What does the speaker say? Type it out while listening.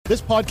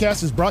This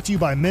podcast is brought to you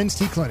by Men's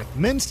T Clinic.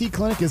 Men's T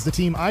Clinic is the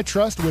team I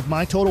trust with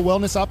my total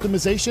wellness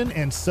optimization,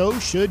 and so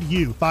should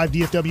you. 5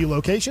 DFW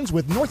locations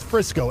with North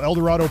Frisco,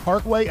 Eldorado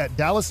Parkway at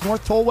Dallas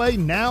North Tollway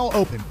now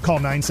open. Call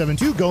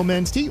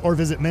 972-GO-MEN'S-T or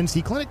visit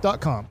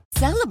mensteclinic.com.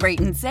 Celebrate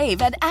and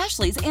save at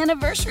Ashley's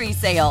Anniversary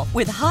Sale.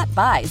 With Hot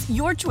Buys,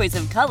 your choice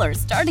of colors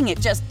starting at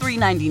just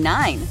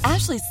 $3.99.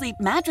 Ashley Sleep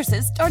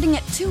mattresses starting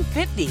at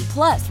 $2.50.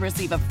 Plus,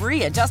 receive a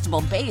free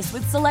adjustable base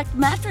with select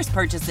mattress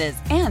purchases.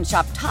 And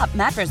shop top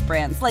mattress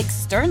brands like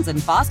Stearns &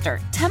 Foster,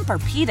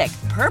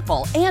 Tempur-Pedic,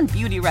 Purple, and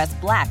Beautyrest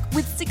Black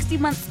with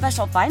 60-month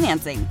special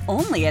financing.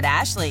 Only at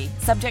Ashley.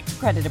 Subject to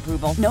credit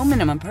approval. No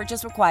minimum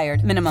purchase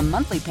required. Minimum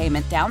monthly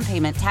payment, down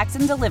payment, tax,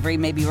 and delivery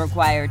may be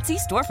required. See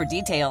store for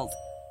details.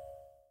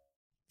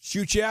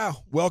 Shoot ya.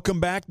 Welcome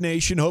back,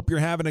 nation. Hope you're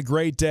having a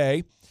great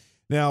day.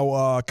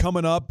 Now,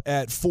 coming up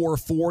at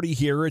 4:40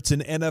 here, it's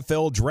an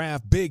NFL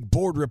draft. Big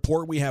board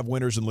report. We have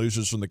winners and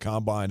losers from the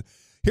Combine.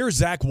 Here's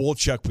Zach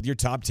Wolchuk with your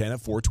top 10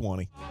 at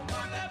 4:20.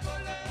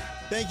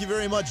 Thank you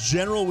very much,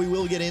 General. We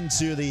will get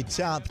into the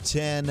top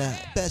 10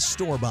 best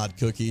store-bought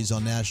cookies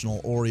on National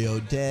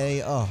Oreo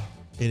Day. Oh,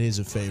 it is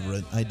a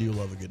favorite. I do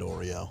love a good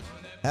Oreo.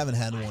 Haven't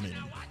had one in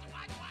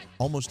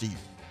almost a year.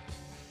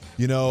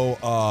 You know,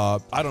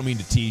 I don't mean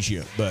to tease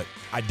you, but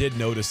I did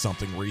notice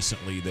something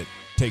recently that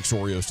takes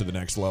Oreos to the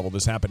next level.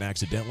 This happened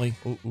accidentally.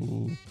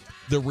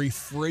 The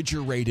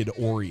refrigerated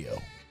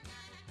Oreo.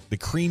 The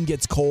cream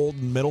gets cold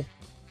in the middle,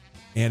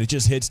 and it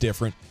just hits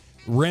different.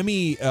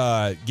 Remy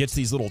gets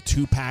these little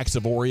 2-packs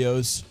of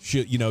Oreos.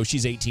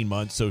 She's 18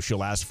 months, so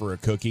she'll ask for a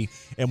cookie,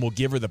 and we'll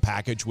give her the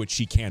package, which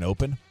she can't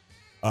open.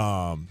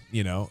 But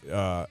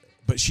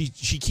she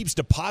keeps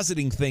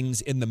depositing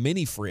things in the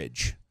mini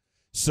fridge.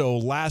 So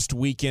last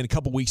weekend, a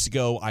couple weeks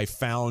ago, I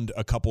found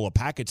a couple of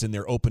packets in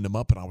there, opened them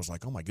up, and I was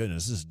like, oh, my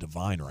goodness, this is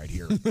divine right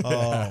here.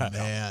 Oh,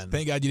 man.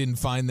 Thank God you didn't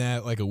find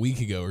that like a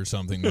week ago or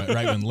something,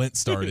 right when Lent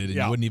started, and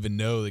you wouldn't even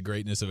know the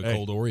greatness of a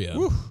cold Oreo.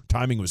 Whew,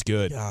 timing was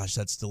good. Gosh,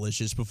 that's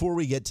delicious. Before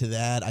we get to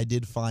that, I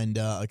did find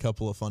a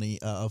couple of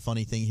a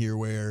funny thing here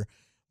where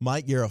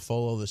Mike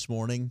Garafolo this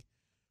morning,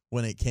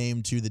 when it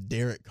came to the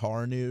Derek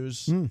Carr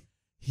news,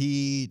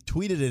 he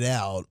tweeted it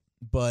out,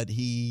 but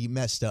he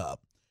messed up.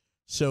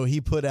 So he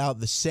put out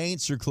the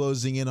Saints are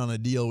closing in on a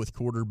deal with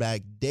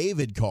quarterback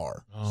David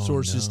Carr.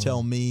 Sources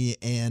tell me,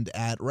 and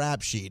at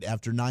Rap Sheet,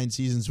 after 9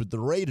 seasons with the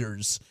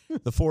Raiders,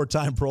 the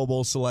 4-time Pro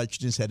Bowl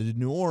selection is headed to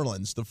New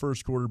Orleans. The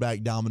first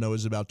quarterback domino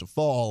is about to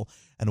fall,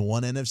 and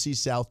one NFC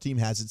South team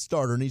has its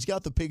starter. And he's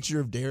got the picture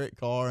of Derek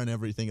Carr and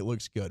everything. It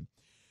looks good.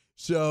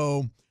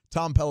 So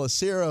Tom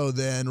Pelissero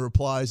then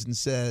replies and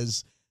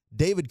says,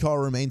 David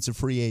Carr remains a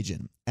free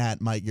agent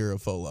at Mike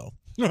Garafolo.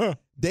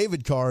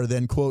 David Carr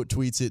then quote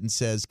tweets it and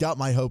says, got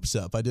my hopes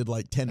up. I did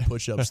like 10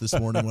 push-ups this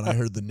morning when I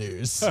heard the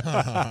news.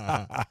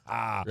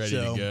 Ready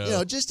to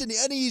go. Just an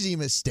easy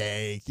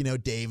mistake.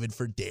 David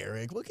for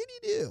Derek. What can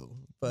he do?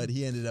 But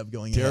he ended up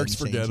going Derek's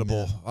ahead and changing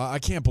forgettable. that. I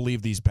can't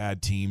believe these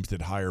bad teams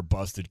that hire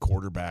busted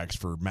quarterbacks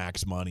for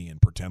max money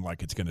and pretend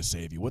like it's going to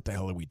save you. What the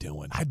hell are we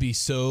doing? I'd be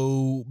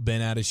so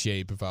bent out of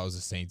shape if I was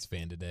a Saints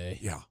fan today.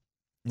 Yeah.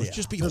 Let's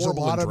just be There's a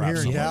horrible lot and of them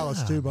draft here in someone.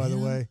 Dallas, too, by the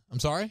way. I'm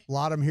sorry? A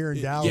lot of them here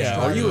in Dallas. Yeah,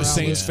 are driving you a around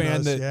Saints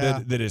fan listening to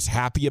us. that is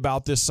happy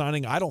about this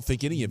signing? I don't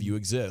think any of you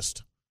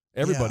exist.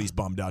 Everybody's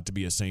bummed out to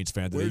be a Saints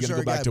fan. You're Where's going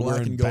to go our back guy, to Black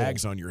wearing and Gold?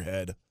 bags on your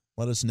head.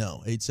 Let us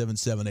know.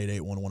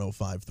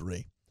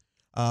 877-881-1053.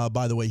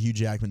 By the way, Hugh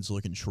Jackman's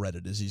looking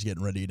shredded as he's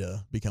getting ready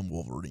to become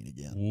Wolverine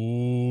again.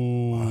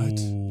 What?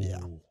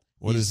 Yeah.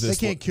 What is this?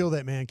 They can't kill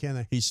that man, can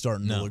they? He's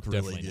starting to No, look really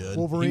definitely good. not.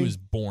 Wolverine? He was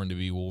born to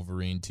be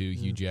Wolverine, too,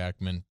 Hugh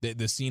Jackman.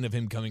 The scene of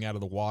him coming out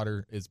of the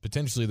water is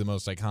potentially the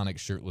most iconic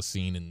shirtless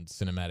scene in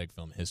cinematic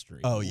film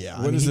history. Oh,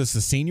 yeah. What is this,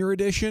 the senior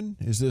edition?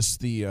 Is this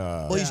the...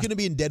 Well, he's going to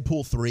be in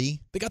Deadpool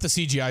 3. They got the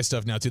CGI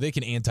stuff now, too. They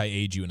can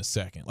anti-age you in a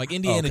second. Like,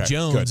 Indiana Okay,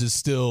 Jones good. is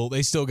still...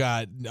 They still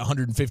got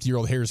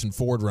 150-year-old Harrison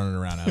Ford running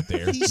around out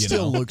there. He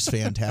still looks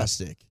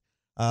fantastic.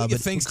 But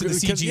thanks to the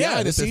because, CGI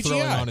yeah, that the they're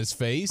throwing CGI. on his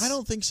face. I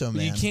don't think so,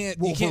 man. You can't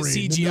Wolverine,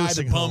 the CGI the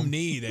nursing bum home.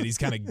 knee that he's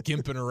kind of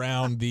gimping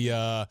around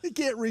the... He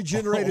can't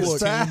regenerate Oh, as look,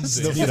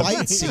 fast. The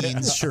fight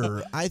scenes,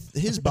 sure.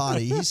 His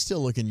body, he's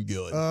still looking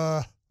good.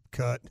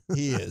 Cut.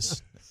 He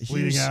is.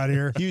 Bleeding out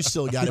here. Hughes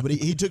still got it, but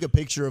he took a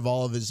picture of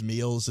all of his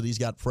meals that he's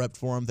got prepped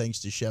for him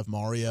thanks to Chef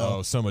Mario.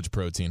 Oh, so much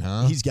protein,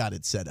 huh? He's got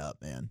it set up,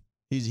 man.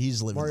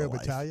 He's living Mario the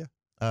life. Battaglia?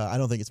 I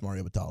don't think it's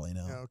Mario Batali,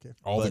 no. Oh, okay.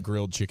 All the but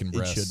grilled chicken It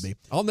breasts. should be.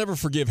 I'll never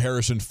forgive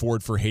Harrison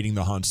Ford for hating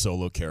the Han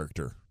Solo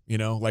character.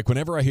 Like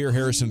whenever I hear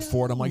Harrison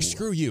Ford, I'm like,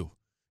 screw you.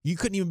 You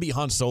couldn't even be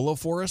Han Solo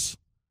for us.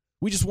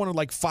 We just wanted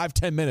like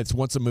 5-10 minutes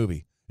once a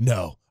movie.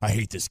 No, I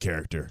hate this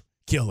character.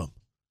 Kill him.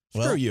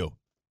 Screw Well, you.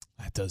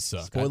 That does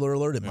suck. Spoiler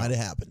alert, it might have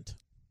happened.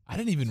 I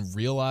didn't even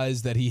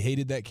realize that he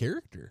hated that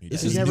character.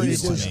 This He is never. He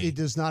news to does, me. he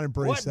does not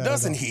embrace What that.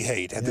 doesn't at all. he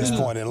hate at this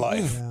point in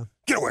life? Yeah.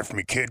 Get away from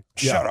me, kid.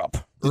 Yeah. Shut up.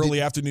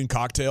 Early afternoon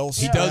cocktails.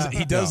 He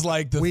does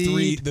like the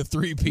Weed.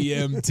 3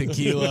 p.m.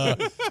 tequila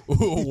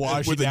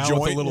wash With it a down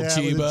joint. with a little Yeah,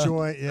 with a chiba.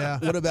 joint, yeah.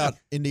 What about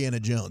Indiana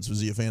Jones? Was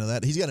he a fan of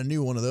that? He's got a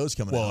new one of those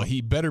coming Well, out.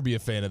 he better be a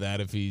fan of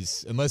that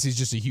unless he's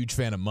just a huge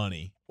fan of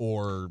money.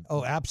 or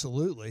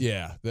absolutely.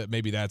 yeah,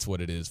 maybe that's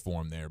what it is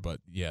for him there. But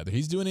yeah,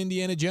 he's doing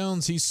Indiana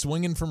Jones. He's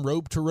swinging from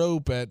rope to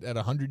rope at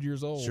 100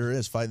 years old. Sure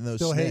is, fighting those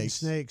Still hating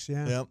snakes. snakes,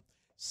 yeah. Yep.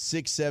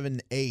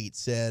 678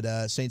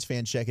 said, Saints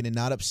fan checking in,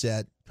 not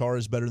upset. Carr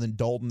is better than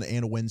Dalton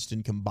and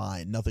Winston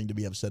combined. Nothing to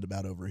be upset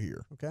about over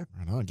here. Okay.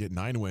 Right on, get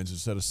 9 wins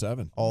instead of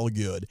 7. All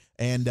good.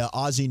 And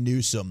Ozzie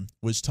Newsome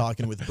was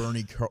talking with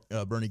Bernie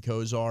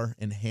Kosar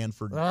and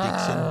Hanford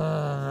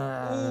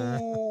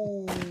Dixon.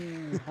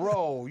 Ooh,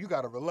 bro, you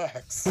gotta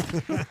relax.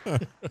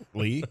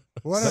 Lee?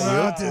 What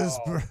about this?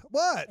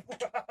 What?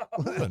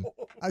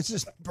 I was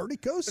just Bernie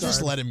Kosar.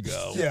 Just let him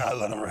go. Yeah, I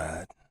let him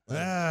ride.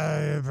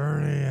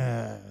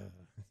 Bernie.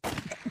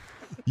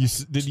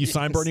 Did you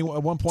sign Bernie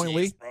at one point,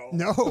 Lee?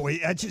 No,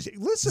 I just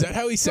listen. Is that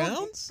how he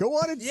sounds? Go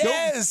on and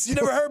Yes, you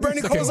never heard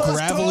Bernie Like a Kosar's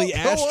gravelly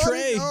talk?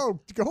 ashtray.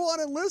 Go on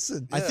and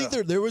listen. I think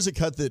there was a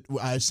cut that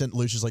I sent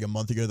Lucius like a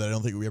month ago that I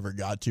don't think we ever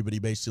got to, but he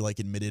basically like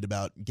admitted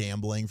about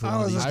gambling for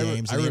one of these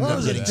games. I and he ended up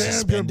remember getting that.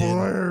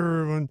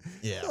 suspended.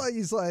 Yeah. Like,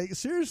 he's like,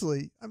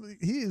 seriously, I mean,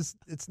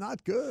 it's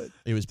not good.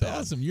 It was bad.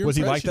 Awesome. Your Was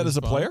he like that as a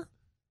impression is player?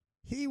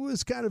 He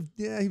was kind of,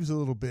 he was a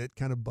little bit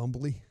kind of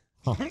bumbly.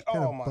 Kind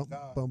Oh of my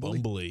God.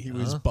 Bumbly. Bumbly. He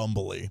was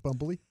bumbly.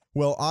 Bumbly.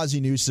 Well,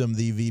 Ozzie Newsome,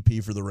 the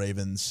VP for the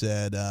Ravens,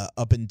 said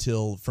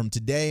from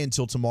today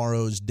until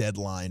tomorrow's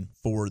deadline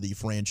for the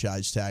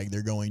franchise tag,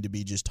 they're going to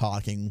be just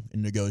talking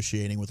and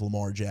negotiating with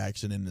Lamar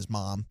Jackson and his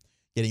mom,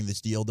 getting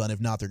this deal done.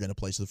 If not, they're going to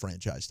place the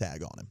franchise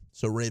tag on him.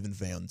 So Raven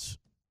fans,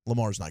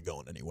 Lamar's not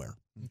going anywhere.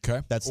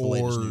 Okay. That's the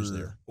latest news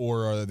there.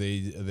 Or are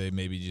they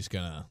maybe just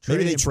gonna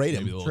Maybe they trade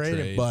him, maybe a little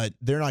trade. but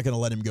they're not going to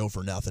let him go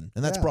for nothing.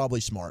 And that's Yeah. probably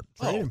smart.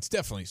 It's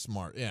definitely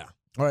smart. Yeah.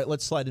 All right,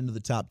 let's slide into the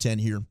top 10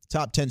 here.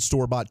 Top 10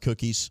 store-bought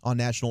cookies on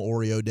National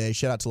Oreo Day.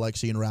 Shout out to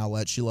Lexi and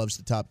Rowlett. She loves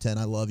the top 10.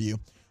 I love you.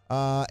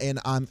 And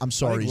I'm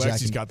sorry, I think Zach.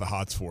 Lexi's got the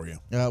hots for you.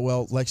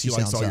 Well, Lexi She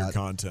likes sounds all your hot.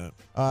 content.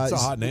 It's a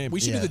hot name. We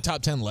should Yeah. do the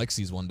top 10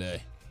 Lexis one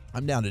day.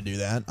 I'm down to do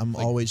that. I'm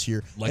always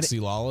here. Lexi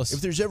And Lawless.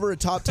 if there's ever a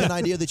top 10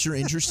 idea that you're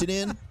interested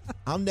in,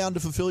 I'm down to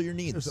fulfill your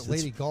needs. There's a That's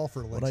lady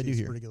golfer, Lexi. what I do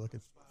here. Pretty good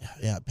looking.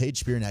 Yeah,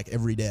 Paige Spearnack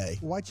every day.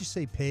 Why'd you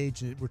say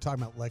Paige? We're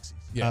talking about Lexi.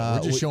 Yeah,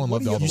 we're just showing what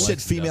love do to you- all the You said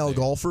Lexis female out there.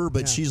 golfer,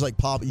 but Yeah. she's like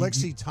popping.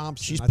 Lexi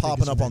Thompson. She's I think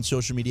popping is up her on name.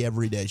 social media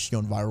every day. She's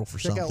going viral for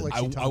Check out something.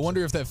 Lexi I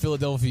wonder if that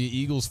Philadelphia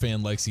Eagles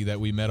fan Lexi that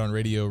we met on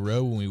Radio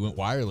Row when we went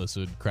wireless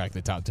would crack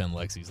the top 10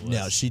 Lexis list.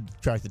 No, she'd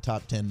crack the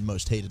top 10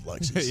 most hated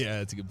Lexis. yeah,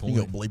 that's a good You point.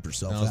 can go bleep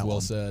yourself. That was that well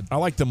one. said. I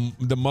like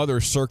the Mother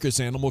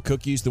Circus animal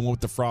cookies, the one with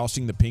the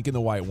frosting, the pink and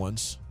the white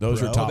ones. Those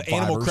Bro. are top The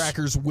animal fivers.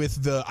 crackers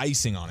with the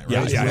icing on it,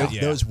 Yeah, right?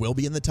 yeah. Those will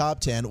be in the top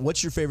 10.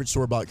 What's your favorite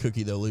store-bought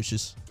cookie, though,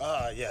 Lucius?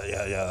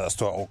 Yeah.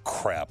 Oh,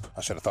 crap.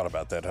 I should have thought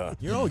about that, huh?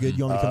 You're all good.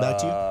 You want me to come back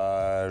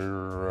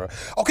to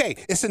you? Okay,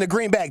 it's in the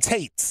green bag.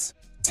 Tate's.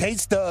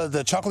 Tate's,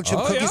 the chocolate chip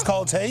cookies yeah.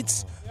 called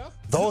Tate's.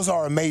 Those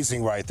are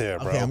amazing right there,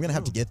 bro. Okay, I'm going to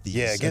have to get these.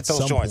 Yeah, get at those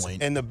some joints.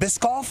 point. And the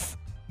Biscoff?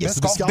 Yes,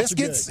 the Biscoff Biscoffs are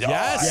biscuits? good.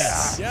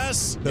 Yes. Yeah.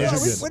 Yes. Those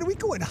are good. What are we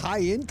going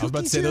high-end cookies I was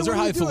about to say, here? those are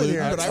What we doing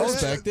highfalutin, here? but I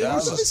respect it.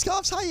 Those are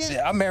Biscoffs high-end.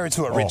 Yeah, I'm married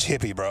to a rich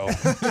hippie, bro.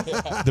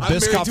 The I'm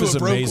married Biscoff to is a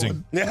broke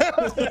amazing. Yeah.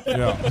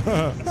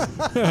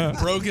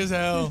 Broke as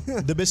hell.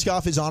 The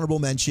Biscoff is honorable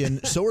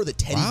mention. So are the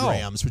Teddy Wow.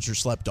 Grahams, which are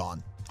slept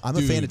on. I'm a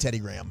Dude, fan of Teddy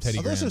Grahams. Teddy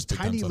Are those Grahams, those big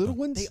time tiny stuff. little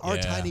ones? They are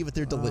Yeah. tiny, but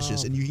they're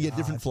delicious, and you can get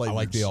different I flavors.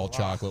 like the all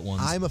chocolate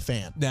ones. I'm a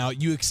fan. Now,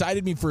 you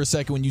excited me for a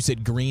second when you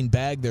said green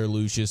bag there,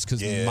 Lucius,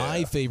 because Yeah.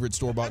 my favorite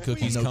store-bought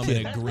cookies No come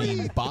kidding. in a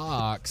green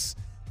box,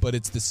 but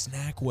it's the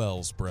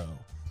Snackwells, bro.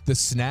 The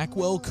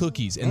Snackwell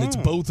cookies, and it's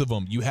both of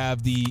them. You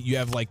have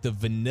like the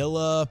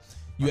vanilla.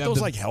 You Are have those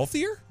the, like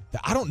healthier?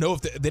 I don't know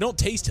if they don't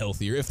taste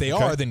healthier. If they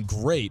are, then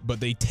great.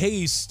 But they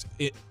taste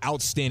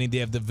outstanding. They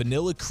have the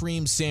vanilla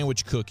cream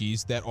sandwich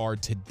cookies that are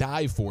to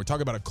die for.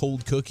 Talk about a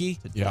cold cookie.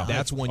 Yeah.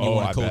 That's when you Oh,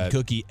 want I a cold bet.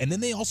 cookie. And then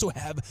they also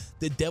have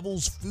the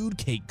Devil's Food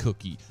Cake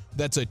cookie.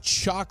 That's a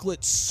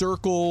chocolate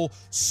circle,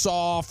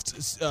 soft,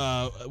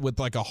 with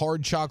like a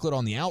hard chocolate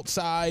on the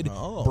outside.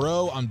 Oh.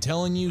 Bro, I'm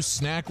telling you,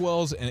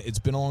 Snackwells, and it's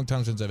been a long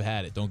time since I've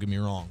had it. Don't get me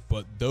wrong.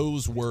 But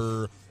those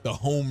were the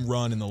home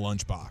run in the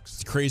lunchbox.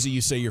 It's crazy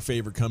you say your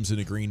favorite comes in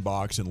a green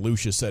box, and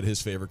Lucius said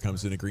his favorite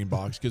comes in a green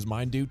box because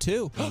mine do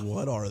too.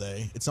 What are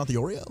they? It's not the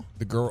Oreo?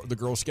 The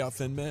Girl Scout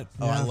Thin Mint.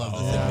 Oh, I love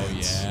the Thin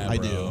Mints. yeah, I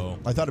bro.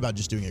 do. I thought about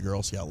just doing a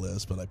Girl Scout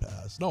list, but I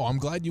passed. No, I'm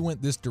glad you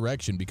went this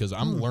direction because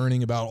I'm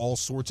learning about all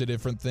sorts of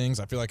different things.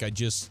 I feel like I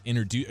just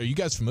introduced. Are you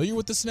guys familiar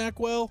with the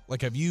Snackwell?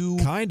 Like, have you?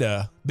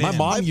 Kinda. My Man,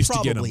 mom I've used to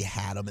get them. probably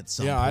had them at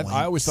some Yeah, point.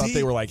 I always thought See,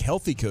 they were like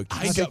healthy cookies.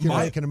 I I think got you're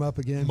my- making them up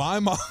again. My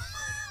mom.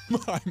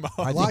 My mom.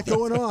 a lot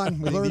going on.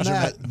 We think learned these are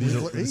that. ma- these are-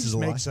 He this is just a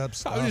lie? makes up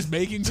stuff. I'm just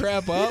making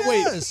crap He up.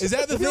 Wait, does. is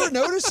that the Have you ever thing?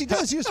 noticed he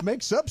does? He just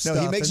makes up No, stuff.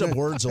 he makes and up then-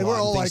 words a and lot We're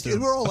all and like, thinks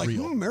they're we're all like,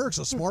 real. Eric's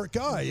a smart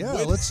guy. Yeah,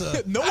 let's.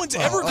 No one's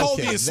ever called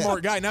me okay, a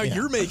smart guy. Now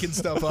you're making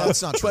stuff up.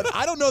 That's not true. But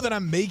I don't know that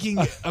I'm making.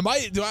 Am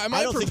I don't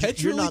think you're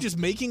perpetually not- just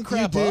making You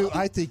crap do. up?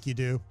 I think you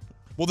do.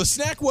 Well, the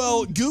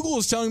Snackwell, Google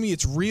is telling me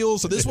it's real,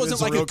 so this It wasn't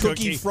is a like a real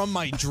cookie cookie. from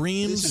my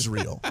dreams. This is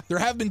real. There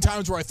have been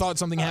times where I thought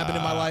something happened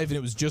in my life and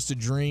it was just a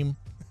dream.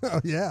 Oh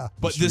yeah.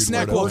 But the Shrewd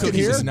word Snackwell of cookies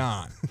here? is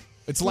not.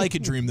 It's like a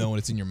dream though when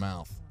it's in your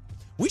mouth.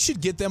 We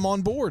should get them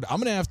on board. I'm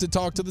going to have to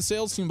talk to the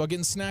sales team about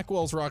getting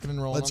Snackwells rocking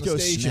and rolling. Let's on the go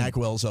station.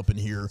 Snackwells up in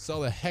here.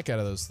 Sell the heck out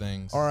of those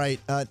things. All right,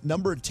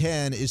 number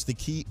 10 is the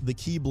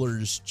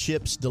Keebler's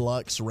Chips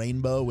Deluxe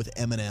Rainbow with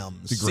M&Ms.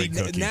 It's a great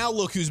cookie. Now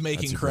look who's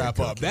making That's a great crap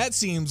up. cookie. That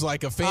seems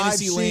like a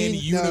Fantasyland No.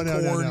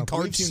 unicorn We've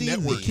Cartoon seen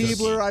Network the cookie.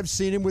 Keebler, I've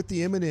seen him with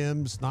the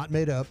M&Ms, not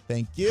made up.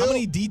 Thank you. How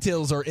many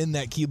details are in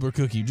that Keebler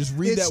cookie? Just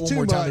read It's that one too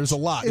more time. much. There's a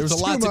lot. It's There's a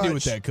too lot to do much.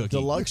 with that cookie.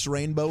 Deluxe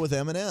Rainbow with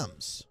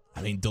M&Ms.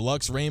 I mean,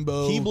 Deluxe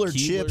Rainbow. Keebler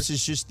Chips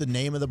is just the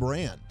name of the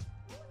brand.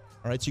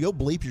 All right, so go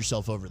bleep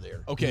yourself over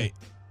there. Okay.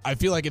 I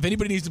feel like if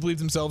anybody needs to believe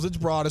themselves, it's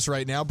Broadus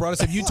right now.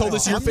 Broadus, have you told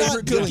us your I'm not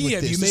favorite dealing cookie? with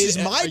Have this. you made This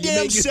is my are you damn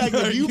making-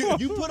 segment.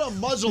 You put a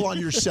muzzle on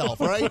yourself,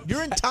 right?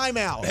 You're in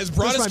timeout. Has Does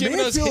Broadus my given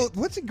man us? feel,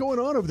 what's going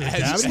on over there, Has-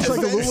 Gavin? He's has- like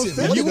a little listen,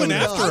 offended. you went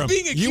over after that. him. I'm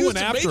being You accused went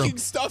of after him. making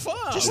stuff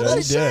up. Just Yeah, let him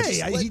he did.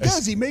 say. He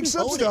does. He makes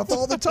up stuff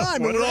all the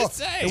time. What and did we're I all,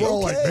 say? and we're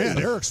all like, Okay. man,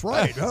 Eric's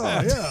right. Oh,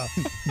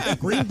 yeah.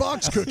 Green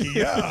box cookie,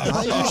 yeah.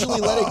 I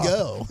usually let it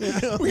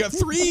go. We got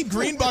 3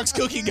 green box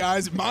cookie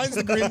guys. Mine's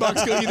the green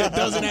box cookie that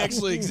doesn't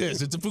actually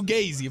exist. It's a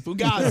fugazi, a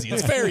fugazi.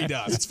 It's fairy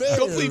dust.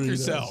 Go bleep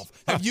yourself.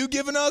 Have you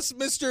given us,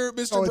 Mr. Oh,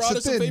 it's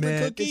Broadus, the a Thin favorite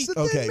Mint. cookie? It's the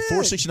Thin Okay, Mint.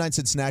 469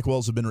 said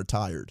Snackwells have been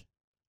retired.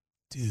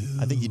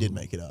 Dude. I think you did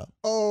make it up.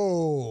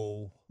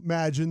 Oh,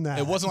 imagine that.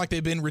 It wasn't like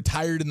they've been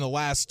retired in the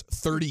last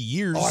 30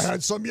 years. Oh, I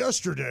had some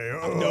yesterday.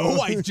 No,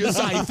 I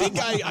think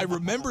I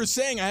remember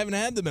saying I haven't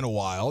had them in a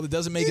while. It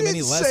doesn't make He them any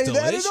didn't less say that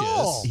at delicious.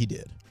 all. He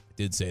did.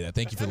 Did say that.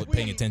 Thank you for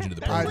paying attention to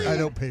the program. I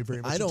don't pay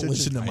very much I don't attention.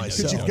 listen to I know.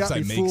 Because myself. you've got I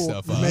me make fooled.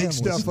 stuff You up. make I am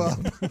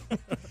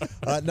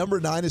stuff up. Number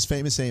 9 is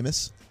Famous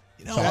Amos.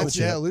 You know, That's,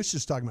 yeah, Luke's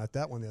just talking about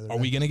that one the other day. are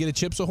we going to get a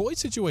Chips Ahoy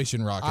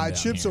situation rocking down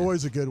Chips here?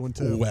 Ahoy's a good one,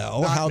 too.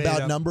 Well, Not how made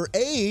about up. number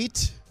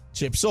 8?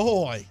 Chips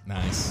Ahoy.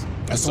 Nice.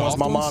 That's the ones soft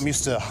my ones? mom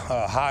used to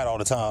hide all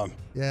the time.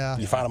 Yeah.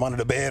 You find them under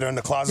the bed or in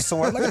the closet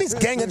somewhere. Look at these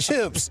gang of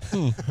chips.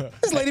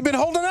 This lady been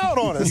holding out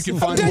on us. You can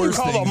find How dare worse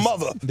you call her things.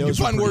 mother. You can Those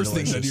were find pretty worse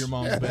things under delicious. your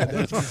mom's bed.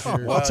 That's for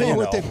sure. Well, I'll tell you you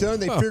what know. they've done.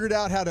 They figured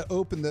out how to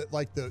open the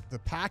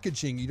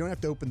packaging. You don't have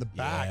to open the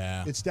back.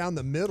 Yeah. It's down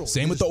the middle.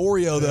 Same You with the just-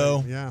 Oreo,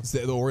 though. Yeah.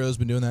 The Oreo's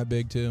been doing that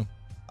big, too.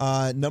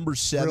 Number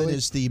 7 Really?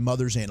 is the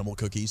Mother's Animal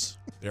Cookies.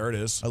 There it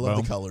is. I love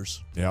Boom. the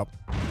colors. Yep.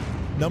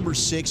 Number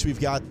 6, we've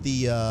got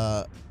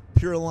the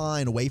Pure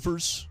Line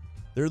wafers.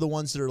 They're the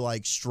ones that are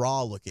like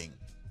straw looking.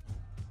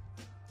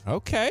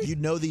 Okay.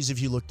 You'd know these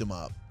if you looked them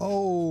up.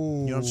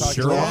 Oh, You know what I'm talking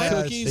Sure. about?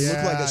 Straw cookies? They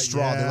look like a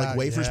straw. They're yeah, like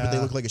wafers, but they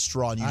yeah. look like a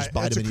straw, and you just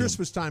bite It's them. a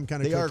Christmas time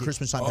kind of They cookie. are a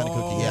Christmas time kind of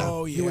cookie. Yeah.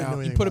 Oh, You wouldn't know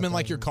yeah. You put them in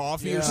like your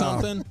coffee or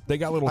something? They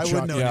got little I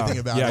wouldn't know anything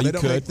about yeah, it. you They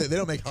could.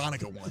 don't make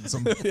Hanukkah ones.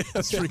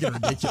 That's freaking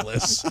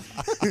ridiculous.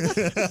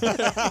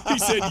 He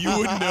said you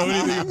wouldn't know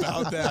anything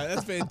about that.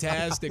 That's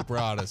fantastic,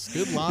 Broadus.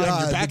 Good line.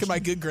 God, You're back the in my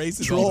good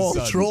graces all of a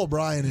sudden. Troll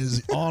Brian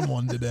is on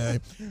one today.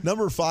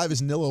 Number 5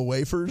 is Nilla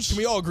wafers. Can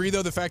we all agree,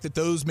 though, the fact that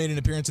those made an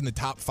appearance in the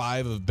top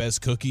 5 of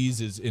best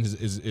cookies is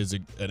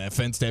an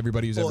offense to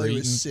everybody who's Well, ever it eaten?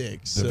 was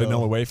 6. The so-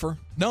 vanilla wafer?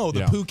 No, the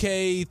Yeah.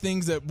 Pouquet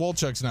things that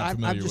Wolchuk's not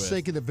familiar I'm just with.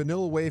 thinking the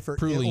vanilla wafer,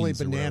 Pralines only or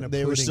banana whatever.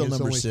 They were pudding still is the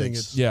number only thing 6.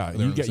 it's- Yeah,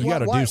 you got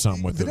to do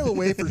something with vanilla the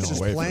wafers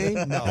just wafer. plain?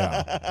 No.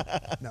 Yeah.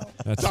 No.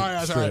 That's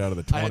Sorry. straight out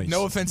of the I had 20s.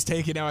 no offense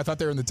taken now. I thought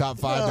they were in the top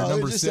 5. No, They're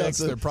number just 6.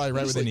 outside- They're probably right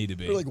where just they like- need to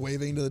be. They're like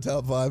waving to the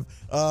top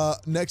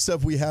 5. Next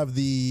up, we have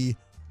the.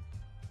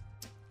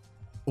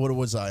 What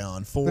was I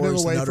on? Vanilla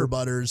Fours, wafer. Nutter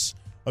Butters.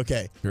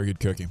 Okay, Very good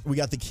cookie. we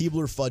got the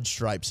Keebler Fudge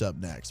Stripes up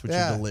next, which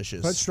are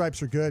delicious. Fudge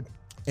stripes are good.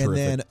 and Terrific.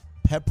 then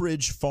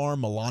Pepperidge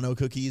Farm Milano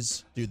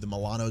cookies. Dude, the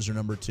Milanos are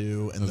number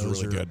 2, and Those are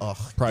those really good. Ugh,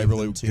 Probably give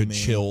really them to good me.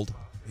 chilled.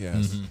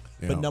 Yes.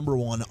 Yeah. But number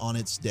 1 on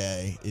its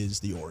day is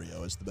the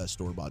Oreo. It's the best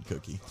store-bought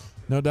cookie.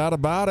 No doubt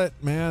about it,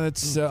 man.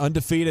 It's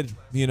undefeated,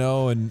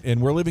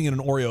 and we're living in an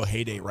Oreo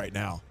heyday right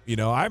now.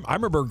 I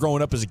remember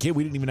growing up as a kid,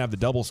 we didn't even have the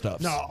double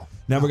stuffs. No.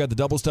 Now we got the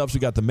double stuffs, we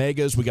got the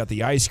megas, we got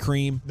the ice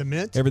cream, The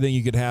mint? everything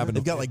you could have. And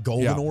They've got like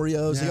golden yeah.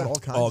 Oreos. They Yeah. got all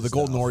kinds Oh, of the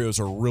golden stuff. Oreos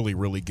are really,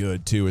 really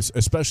good too,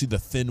 especially the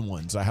thin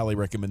ones. I highly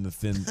recommend the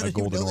thin I didn't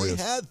golden know they Oreos.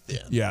 had thin.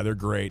 Yeah, they're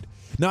great.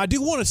 Now, I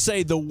do want to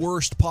say the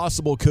worst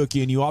possible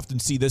cookie, and you often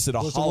see this at a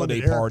Was the one holiday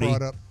that Eric party.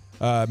 brought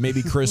up.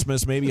 Maybe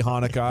Christmas, maybe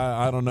Hanukkah.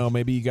 I don't know.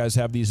 Maybe you guys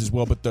have these as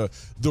well. But the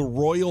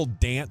Royal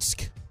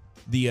Dansk,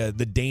 the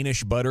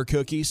Danish butter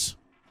cookies.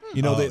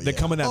 They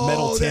come in that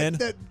metal tin.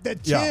 That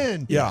Yeah.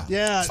 tin. Yeah.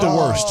 Yeah. It's the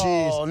worst.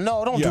 Jeez. Oh,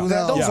 no, don't Yeah. do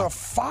that. No. Those Yeah. are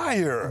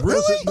fire.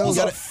 Really? Those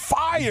You are gotta-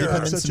 fire.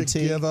 That's in such a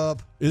some tea. give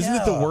up. Isn't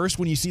it the Yeah. worst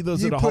when you see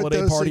those You at a put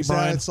holiday those party, things down,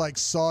 Brian? it's like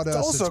sawdust.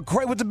 Those It's- are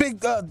great with the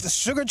big the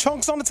sugar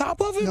chunks on the top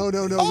of it. No,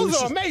 Those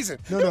Lucius. are amazing.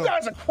 No, you no.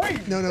 guys are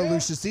crazy. No, man.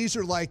 Lucius. These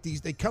are like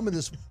these. They come in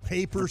this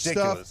paper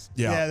Ridiculous. stuff.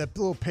 Yeah. the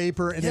little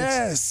paper, and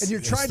Yes. and you're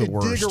It's trying the to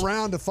worst. dig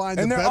around to find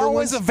And the they're better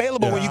always ones.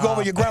 available when you go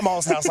over your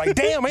grandma's house. Like,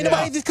 damn, ain't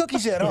nobody Yeah. eat these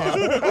cookies yet, huh?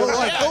 Or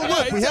like, oh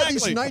look, we had these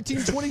exactly. in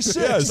 1926.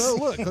 Yes. Oh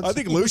look, I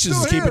think let's Lucius do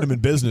is it keeping here. him in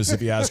business,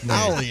 if you ask me.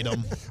 I'll eat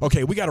them.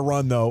 Okay, we got to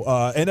run, though.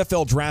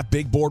 NFL Draft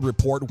Big Board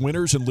Report,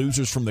 winners and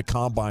losers from the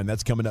Combine.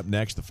 That's coming up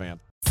next, The Fan.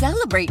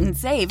 Celebrate and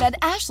save at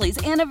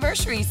Ashley's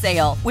Anniversary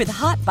Sale. With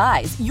Hot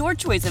Buys, your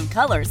choice of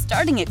colors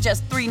starting at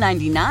just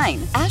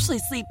 $3.99. Ashley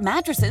Sleep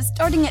mattresses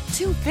starting at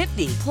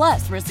 $2.50.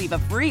 Plus, receive a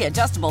free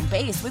adjustable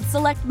base with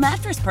select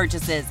mattress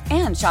purchases.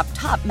 And shop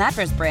top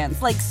mattress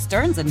brands like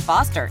Stearns &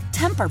 Foster,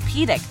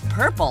 Tempur-Pedic,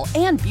 Purple,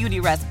 and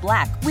Beautyrest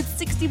Black with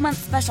 60-month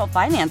special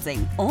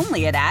financing.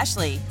 Only at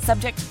Ashley.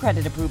 Subject to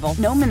credit approval.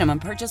 No minimum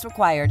purchase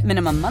required.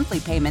 Minimum monthly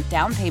payment,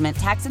 down payment,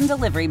 tax, and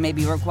delivery may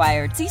be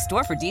required. See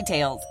store for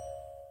details.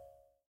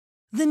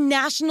 The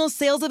national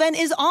sales event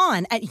is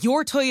on at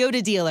your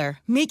Toyota dealer,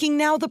 making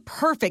now the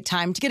perfect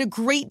time to get a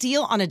great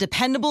deal on a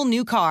dependable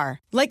new car.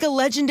 Like a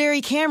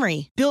legendary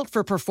Camry, built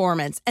for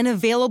performance and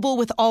available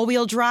with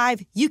all-wheel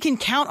drive, you can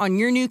count on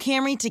your new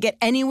Camry to get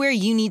anywhere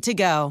you need to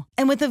go.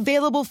 And with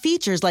available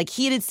features like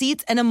heated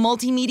seats and a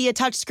multimedia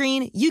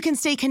touchscreen, you can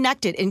stay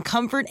connected in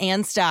comfort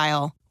and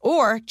style.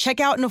 Or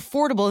check out an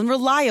affordable and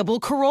reliable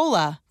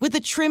Corolla with a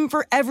trim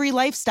for every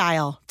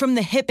lifestyle. From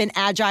the hip and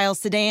agile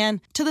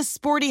sedan to the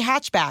sporty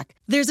hatchback,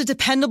 there's a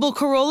dependable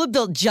Corolla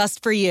built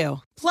just for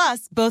you.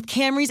 Plus, both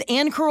Camrys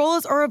and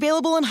Corollas are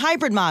available in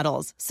hybrid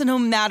models, so no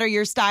matter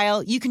your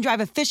style, you can drive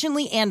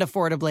efficiently and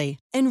affordably.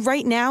 And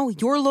right now,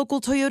 your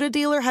local Toyota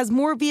dealer has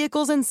more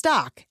vehicles in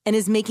stock and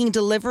is making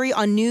delivery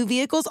on new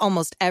vehicles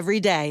almost every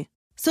day.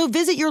 So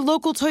visit your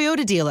local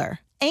Toyota dealer.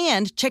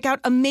 And check out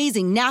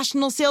amazing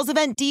national sales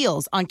event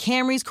deals on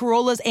Camrys,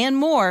 Corollas, and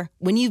more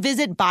when you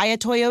visit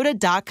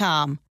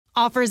buyatoyota.com.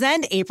 Offers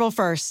end April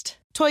 1st.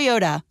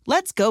 Toyota,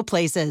 let's go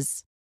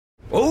places.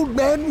 Old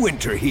Man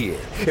Winter here.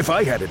 If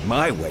I had it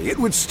my way, it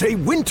would stay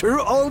winter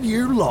all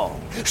year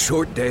long.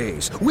 Short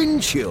days,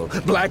 wind chill,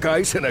 black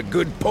ice, and a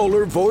good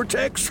polar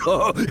vortex.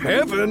 Oh,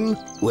 heaven.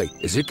 Wait,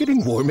 is it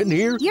getting warm in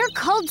here? Your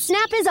cold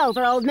snap is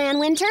over, Old Man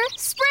Winter.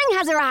 Spring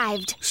has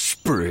arrived.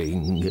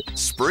 Spring.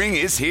 Spring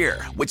is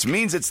here, which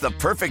means it's the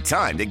perfect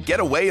time to get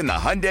away in the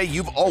Hyundai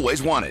you've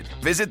always wanted.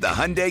 Visit the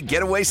Hyundai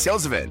Getaway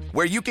Sales Event,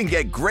 where you can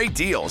get great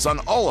deals on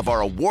all of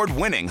our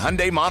award-winning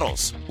Hyundai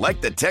models,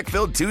 like the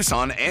tech-filled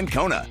Tucson and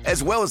Kona,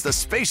 as well as the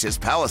spacious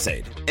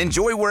Palisade.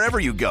 Enjoy wherever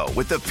you go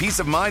with the peace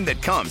of mind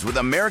that comes with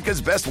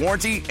America's best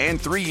warranty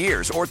and 3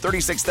 years or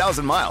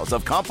 36,000 miles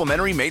of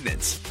complimentary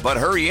maintenance. But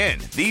hurry in,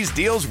 these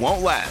deals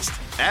won't last.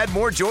 Add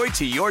more joy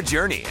to your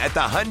journey at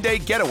the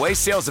Hyundai Getaway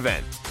Sales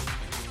Event.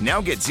 Now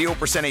get 0%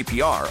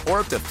 APR or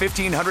up to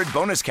 $1,500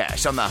 bonus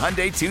cash on the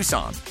Hyundai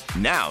Tucson.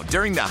 Now,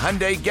 during the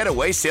Hyundai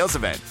Getaway Sales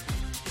Event.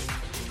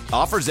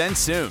 Offers end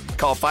soon.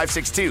 Call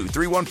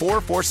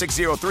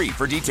 562-314-4603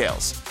 for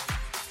details.